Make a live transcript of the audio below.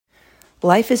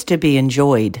Life is to be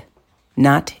enjoyed,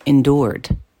 not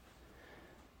endured.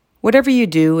 Whatever you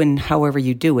do and however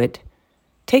you do it,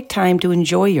 take time to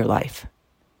enjoy your life.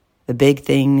 The big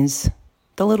things,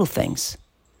 the little things.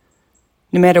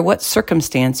 No matter what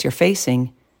circumstance you're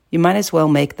facing, you might as well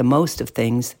make the most of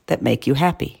things that make you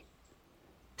happy.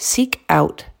 Seek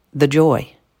out the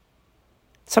joy.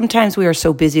 Sometimes we are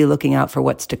so busy looking out for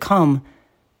what's to come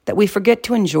that we forget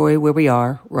to enjoy where we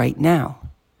are right now.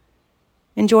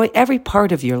 Enjoy every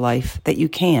part of your life that you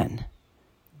can.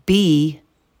 Be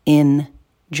in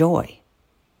joy.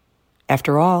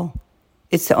 After all,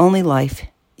 it's the only life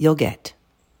you'll get.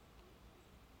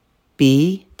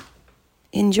 Be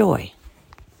in joy.